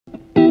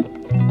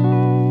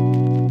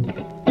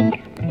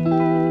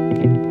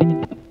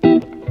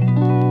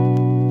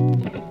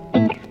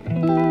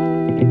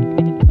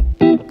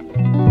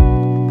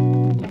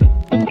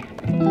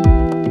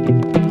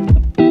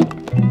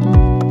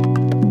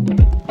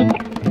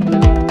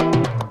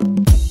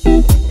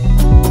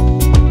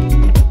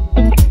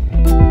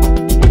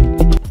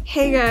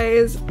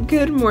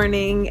Good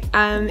morning.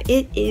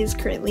 It is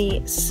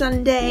currently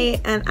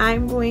Sunday and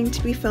I'm going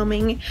to be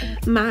filming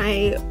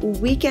my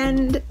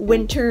weekend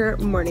winter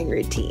morning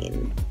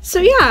routine.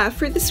 So yeah,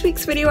 for this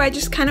week's video I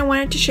just kind of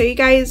wanted to show you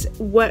guys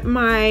what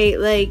my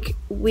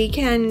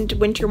weekend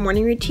winter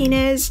morning routine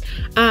is.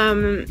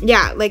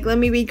 Yeah, let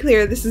me be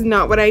clear, this is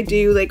not what I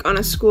do on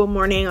a school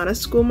morning. On a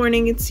school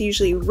morning it's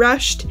usually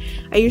rushed.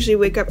 I usually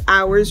wake up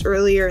hours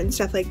earlier and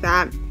stuff like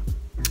that.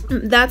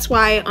 That's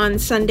why on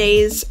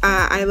Sundays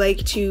I like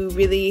to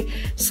really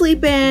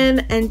sleep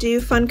in and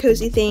do fun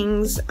cozy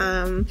things.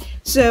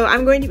 So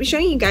I'm going to be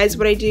showing you guys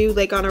what I do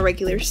on a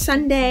regular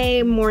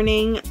Sunday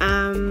morning,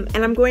 and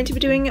I'm going to be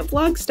doing it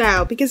vlog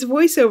style because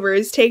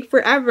voiceovers take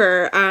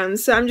forever.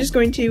 So I'm just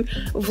going to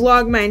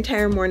vlog my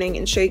entire morning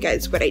and show you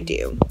guys what I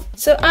do.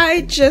 So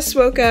I just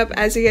woke up,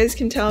 as you guys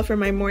can tell from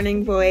my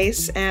morning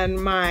voice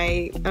and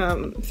my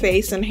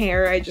face and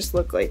hair. I just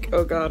look like,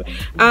 oh god.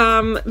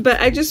 But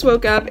I just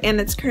woke up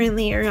and it's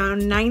currently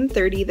around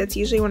 9:30. That's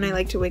usually when I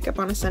like to wake up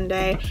on a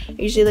Sunday.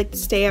 I usually like to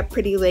stay up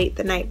pretty late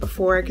the night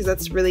before because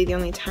that's really the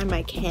only time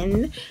I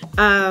can.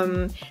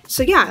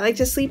 So yeah, I like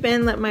to sleep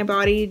in, let my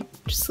body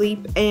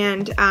sleep,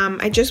 and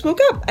I just woke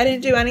up. I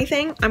didn't do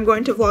anything. I'm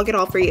going to vlog it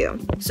all for you.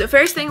 So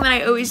first thing that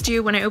I always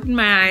do when I open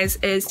my eyes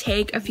is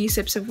take a few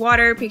sips of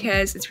water because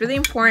it's really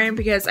important,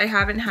 because I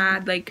haven't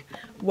had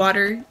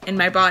water in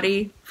my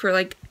body for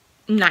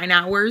 9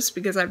 hours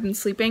because I've been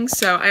sleeping.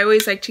 So I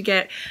always like to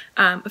get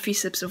a few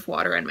sips of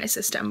water in my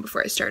system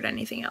before I start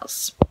anything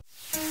else.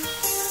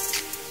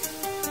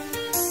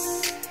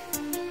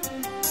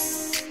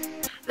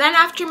 Then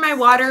after my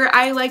water,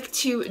 I like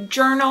to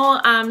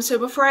journal. So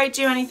before I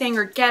do anything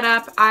or get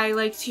up, I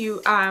like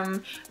to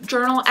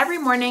journal every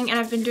morning, and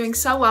I've been doing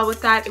so well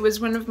with that. It was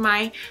one of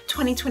my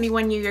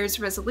 2021 New Year's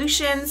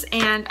resolutions,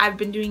 and I've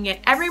been doing it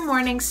every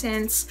morning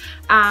since.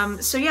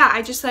 So yeah,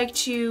 I just like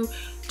to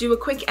do a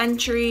quick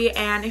entry,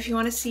 and if you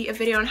want to see a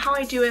video on how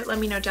I do it, let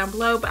me know down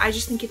below. But I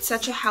just think it's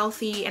such a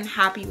healthy and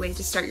happy way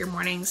to start your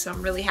morning, so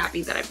I'm really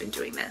happy that I've been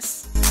doing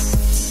this.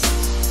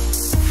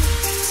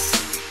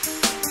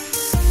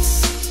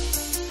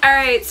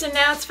 Alright, so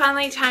now it's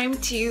finally time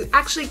to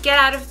actually get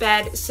out of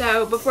bed.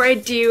 So before I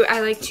do,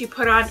 I like to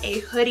put on a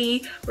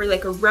hoodie or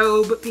a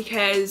robe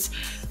because,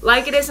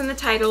 like it is in the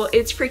title,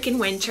 it's freaking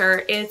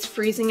winter. It's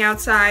freezing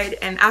outside,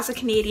 and as a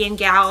Canadian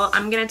gal,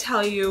 I'm gonna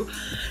tell you,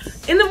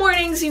 in the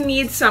mornings you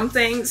need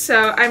something.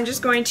 So I'm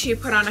just going to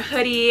put on a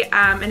hoodie,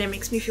 and it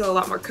makes me feel a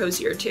lot more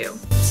cozier too.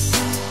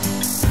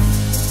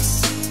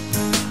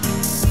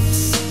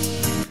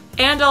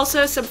 And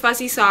also some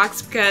fuzzy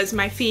socks because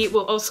my feet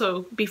will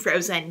also be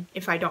frozen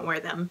if I don't wear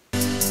them.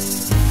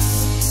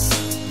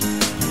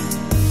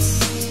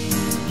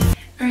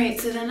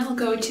 Alright, so then I'll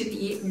go to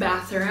the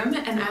bathroom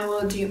and I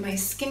will do my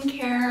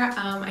skincare.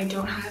 I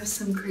don't have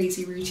some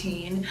crazy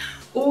routine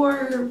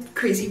or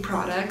crazy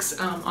products.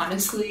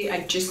 Honestly,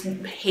 I just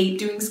hate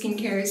doing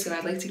skincare, so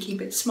I like to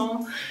keep it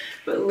small.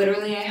 But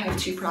literally I have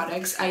two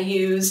products. I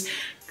use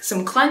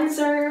some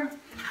cleanser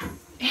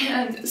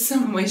and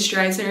some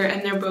moisturizer,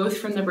 and they're both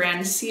from the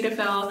brand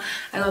Cetaphil.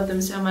 I love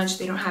them so much.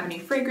 They don't have any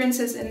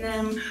fragrances in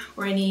them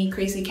or any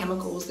crazy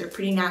chemicals. They're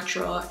pretty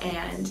natural,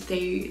 and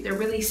they're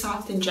really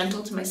soft and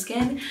gentle to my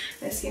skin.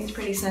 My skin's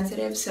pretty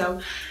sensitive, so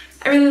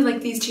I really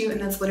like these two, and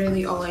that's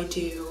literally all I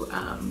do.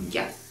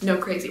 Yeah, no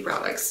crazy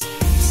products.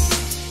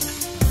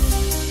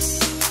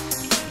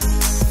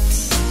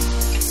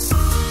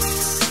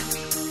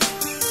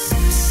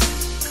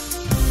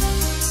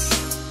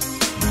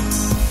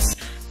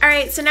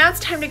 Alright, so now it's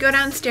time to go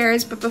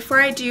downstairs, but before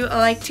I do, I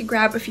like to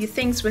grab a few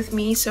things with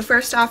me. So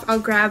first off, I'll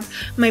grab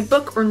my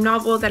book or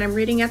novel that I'm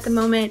reading at the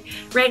moment.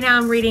 Right now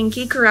I'm reading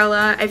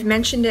Geekerella. I've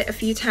mentioned it a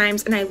few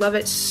times and I love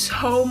it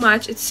so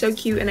much. It's so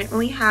cute, and I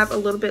only have a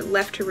little bit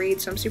left to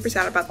read, so I'm super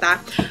sad about that.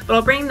 But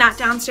I'll bring that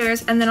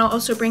downstairs, and then I'll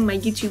also bring my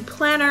YouTube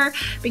planner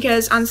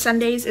because on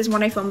Sundays is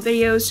when I film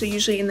videos, so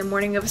usually in the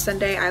morning of a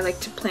Sunday I like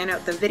to plan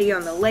out the video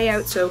and the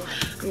layout, so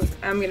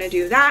I'm gonna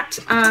do that.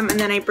 And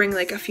then I bring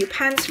a few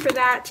pens for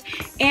that.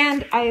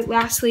 And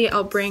lastly,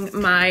 I'll bring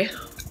my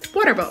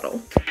water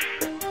bottle.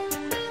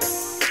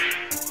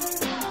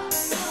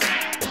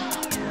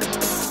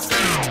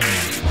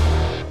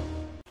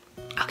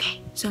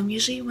 Okay, so I'm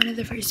usually one of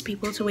the first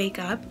people to wake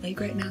up.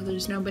 Right now,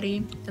 there's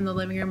nobody in the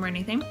living room or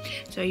anything.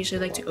 So I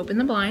usually like to open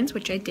the blinds,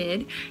 which I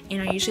did.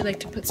 And I usually like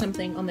to put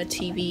something on the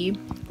TV,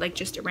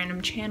 just a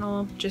random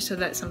channel, just so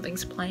that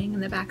something's playing in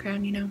the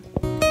background, you know?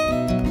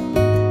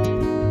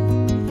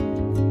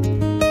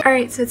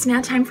 Alright, so it's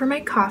now time for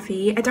my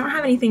coffee. I don't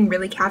have anything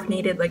really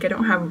caffeinated, I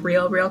don't have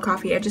real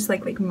coffee. I just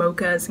like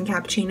mochas and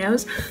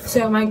cappuccinos.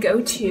 So my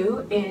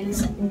go-to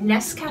is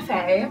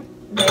Nescafe.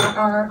 They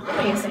are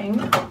amazing.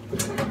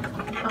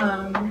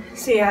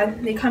 So yeah,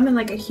 they come in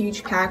a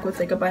huge pack with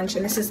a bunch,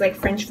 and this is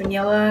French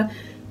vanilla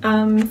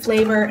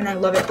flavor, and I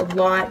love it a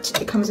lot.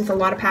 It comes with a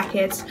lot of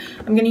packets.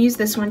 I'm gonna use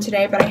this one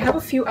today, but I have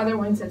a few other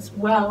ones as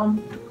well.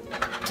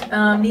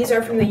 These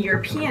are from the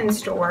European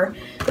store.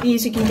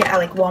 These you can get at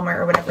like Walmart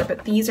or whatever,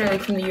 but these are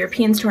like from the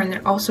European store and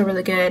they're also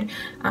really good.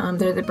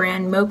 They're the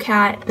brand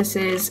Mocat. This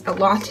is a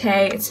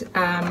latte, it's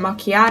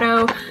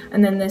macchiato,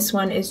 and then this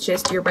one is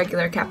just your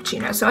regular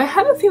cappuccino. So I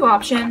have a few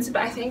options,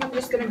 but I think I'm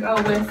just gonna go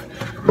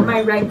with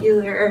my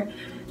regular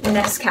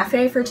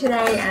Nescafe for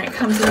today, and it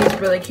comes in these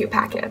really cute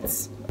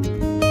packets.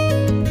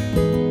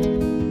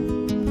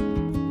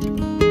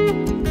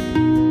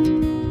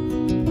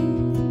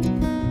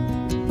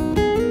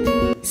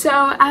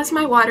 So as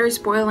my water is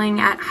boiling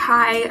at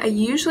high, I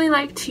usually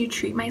like to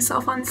treat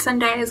myself on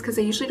Sundays because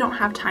I usually don't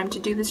have time to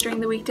do this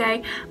during the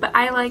weekday, but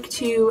I like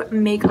to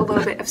make a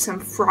little bit of some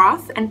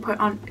froth and put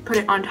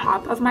it on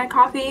top of my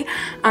coffee.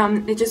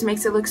 It just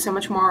makes it look so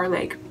much more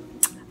like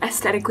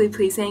aesthetically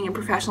pleasing and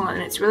professional,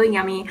 and it's really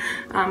yummy.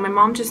 My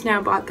mom just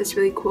now bought this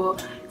really cool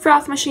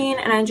froth machine,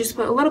 and I just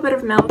put a little bit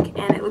of milk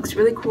and it looks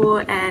really cool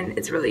and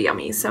it's really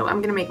yummy, so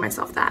I'm gonna make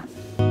myself that.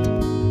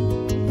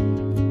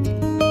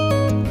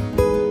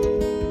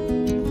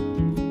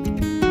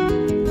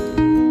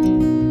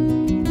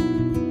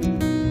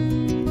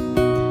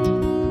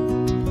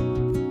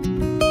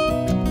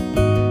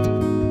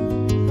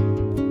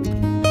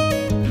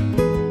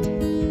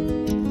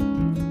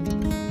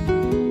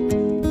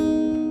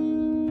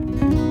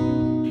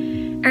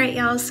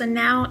 So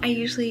now I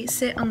usually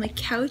sit on the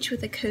couch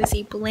with a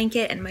cozy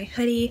blanket and my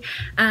hoodie,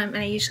 and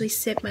I usually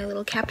sip my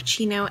little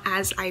cappuccino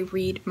as I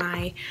read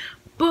my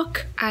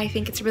book. I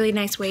think it's a really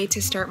nice way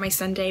to start my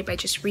Sunday by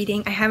just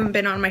reading. I haven't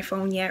been on my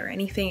phone yet or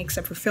anything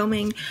except for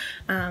filming.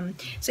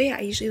 So yeah,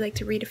 I usually like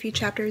to read a few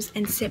chapters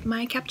and sip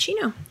my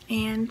cappuccino.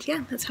 And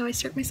yeah, that's how I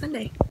start my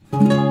Sunday.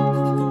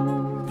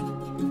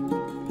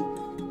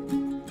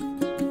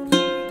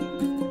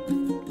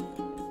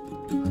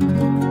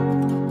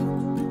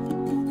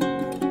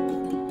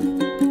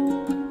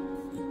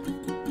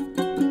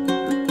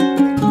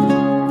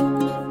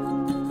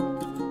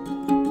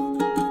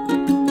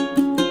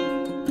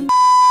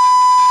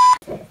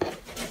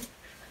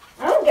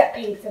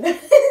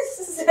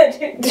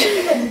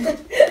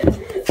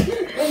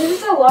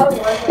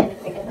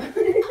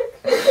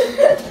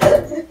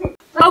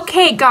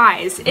 Okay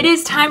guys, it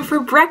is time for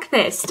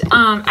breakfast.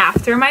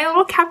 After my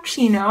little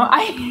cappuccino,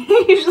 I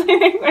usually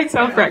make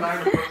myself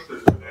breakfast.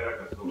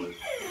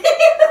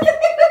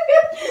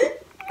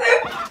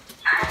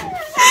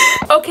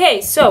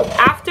 Okay, so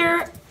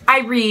after I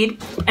read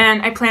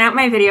and I plan out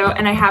my video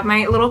and I have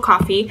my little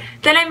coffee,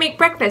 then I make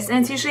breakfast, and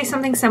it's usually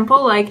something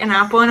simple like an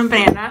apple and a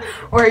banana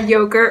or a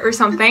yogurt or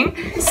something.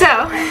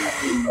 So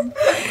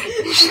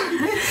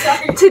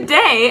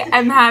today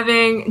I'm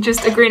having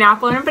just a green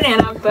apple and a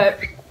banana, but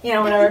you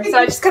know, whatever. So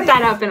I just cut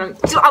that up and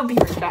I'll be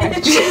right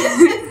back.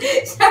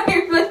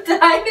 Sorry, but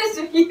that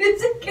is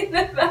music in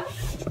the back.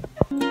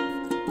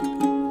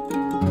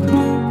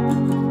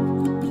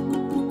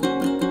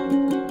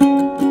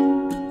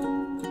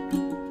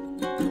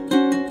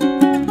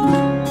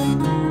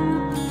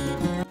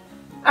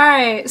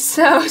 Alright,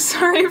 so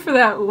sorry for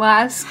that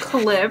last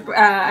clip.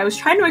 I was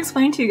trying to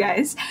explain to you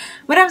guys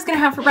what I was going to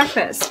have for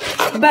breakfast,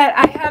 but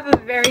I have a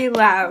very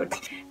loud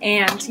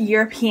and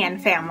European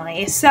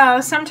family, so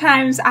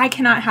sometimes I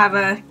cannot have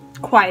a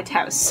quiet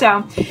house.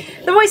 So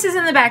the voices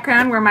in the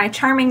background were my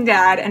charming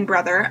dad and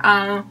brother.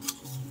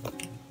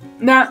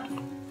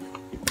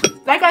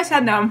 Like I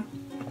said though,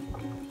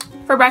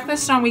 for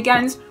breakfast on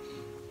weekends,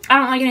 I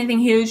don't like anything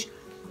huge.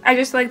 I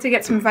just like to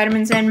get some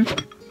vitamins in.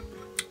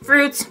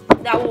 Fruits,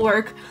 that will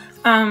work.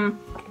 I'm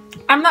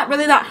not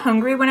really that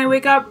hungry when I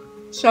wake up,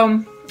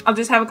 so I'll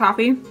just have a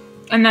coffee,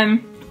 and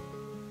then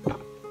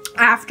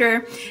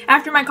after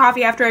my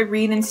coffee, after I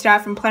read and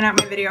stuff and plan out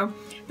my video,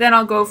 then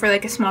I'll go for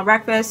like a small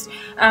breakfast.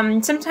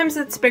 Sometimes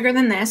it's bigger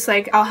than this,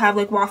 like I'll have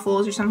like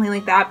waffles or something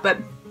like that, but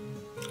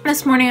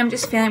this morning I'm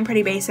just feeling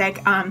pretty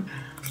basic. And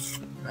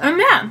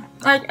yeah,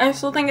 like I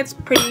still think it's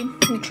pretty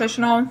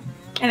nutritional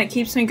and it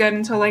keeps me good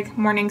until like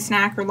morning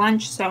snack or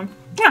lunch, so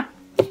yeah.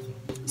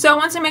 So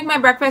once I make my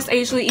breakfast, I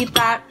usually eat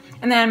that,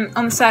 and then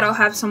on the side I'll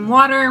have some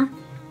water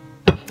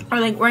or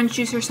like orange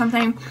juice or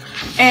something,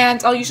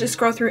 and I'll usually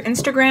scroll through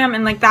Instagram,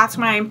 and like that's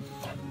when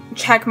I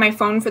check my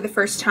phone for the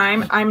first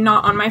time. I'm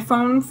not on my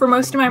phone for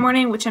most of my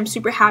morning, which I'm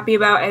super happy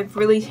about. I've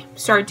really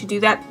started to do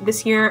that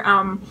this year,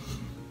 and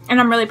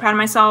I'm really proud of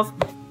myself.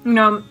 You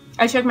know,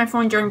 I check my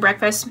phone during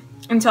breakfast.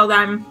 Until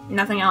then,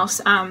 nothing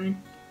else.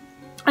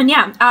 And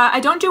yeah, I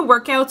don't do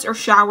workouts or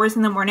showers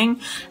in the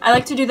morning. I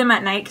like to do them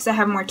at night because I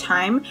have more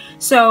time.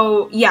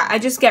 So yeah, I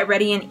just get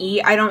ready and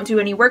eat. I don't do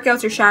any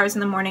workouts or showers in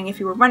the morning. If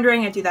you were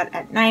wondering, I do that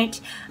at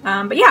night.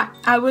 But yeah,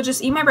 I will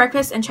just eat my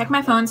breakfast and check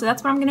my phone. So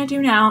that's what I'm gonna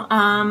do now.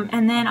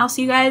 And then I'll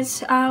see you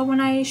guys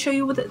when I show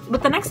you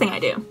what the next thing I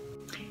do.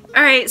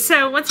 Alright,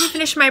 so once I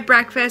finish my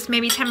breakfast,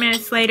 maybe 10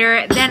 minutes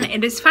later, then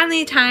it is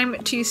finally time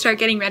to start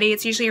getting ready.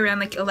 It's usually around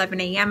like 11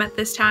 a.m. at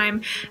this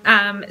time.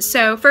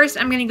 So first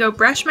I'm gonna go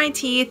brush my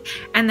teeth,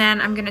 and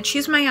then I'm gonna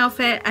choose my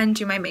outfit and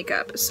do my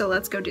makeup. So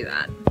let's go do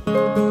that.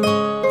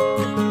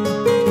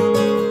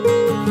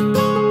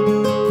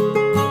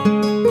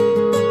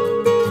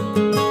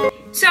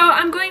 So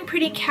I'm going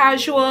pretty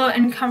casual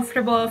and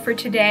comfortable for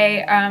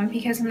today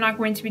because I'm not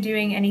going to be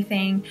doing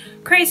anything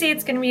crazy.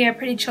 It's going to be a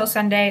pretty chill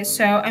Sunday,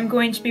 so I'm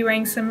going to be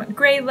wearing some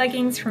gray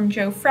leggings from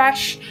Joe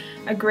Fresh,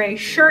 a gray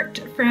shirt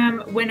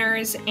from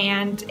Winners,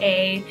 and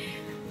a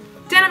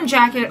denim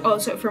jacket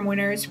also from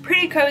Winners.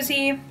 Pretty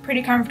cozy,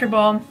 pretty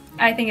comfortable.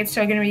 I think it's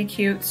still going to be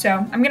cute, so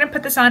I'm going to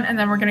put this on and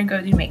then we're going to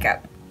go do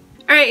makeup.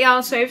 Alright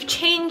y'all, so I've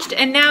changed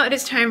and now it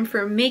is time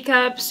for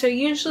makeup. So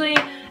usually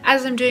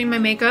as I'm doing my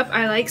makeup,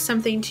 I like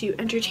something to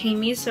entertain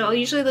me. So I'll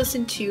usually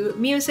listen to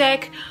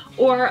music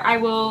or I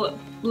will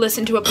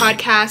listen to a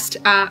podcast.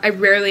 I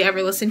rarely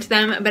ever listen to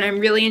them, but I'm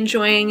really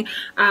enjoying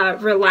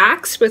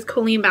Relax with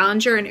Colleen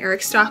Ballinger and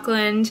Eric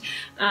Stockland.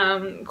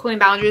 Colleen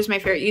Ballinger is my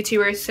favorite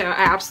YouTuber, so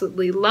I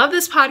absolutely love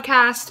this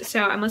podcast.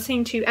 So I'm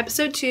listening to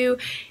episode 2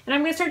 and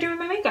I'm gonna start doing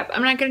my makeup.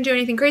 I'm not gonna do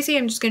anything crazy.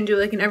 I'm just gonna do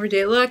like an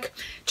everyday look.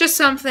 Just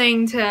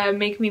something to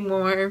make me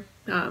more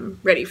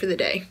ready for the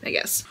day, I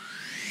guess.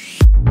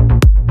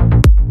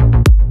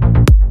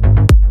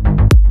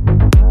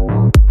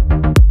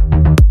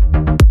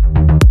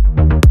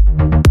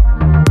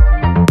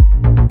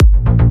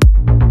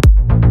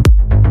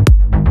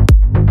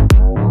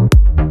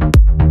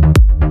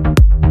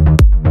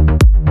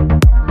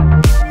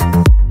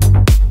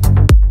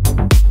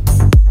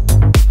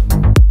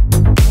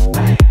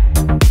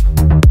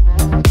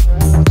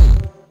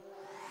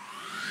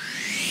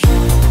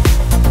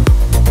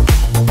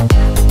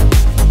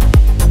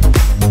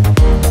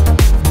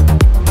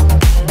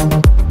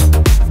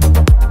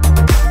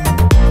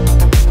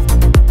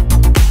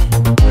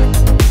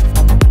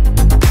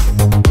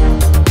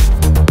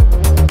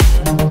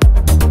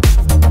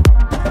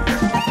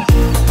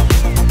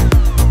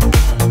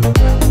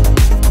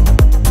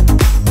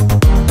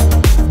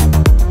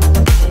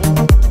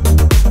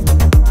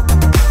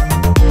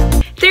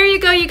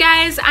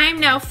 I'm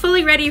now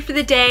fully ready for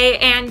the day,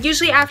 and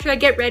usually after I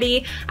get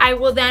ready I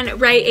will then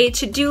write a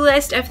to-do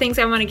list of things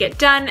I want to get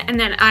done, and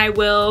then I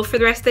will for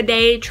the rest of the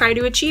day try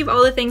to achieve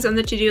all the things on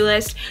the to-do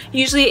list.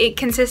 Usually it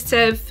consists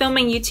of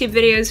filming YouTube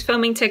videos,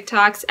 filming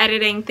TikToks,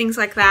 editing, things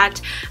like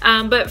that,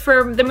 but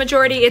for the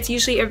majority it's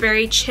usually a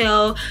very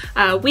chill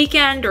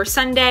weekend or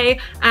Sunday.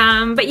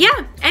 But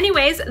yeah,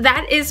 anyways,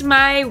 that is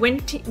my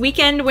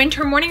weekend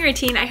winter morning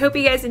routine. I hope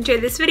you guys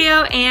enjoyed this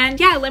video, and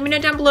yeah, let me know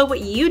down below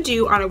what you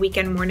do on a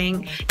weekend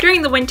morning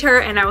during the winter,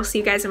 and I will see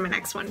you guys in my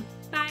next one.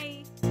 Bye!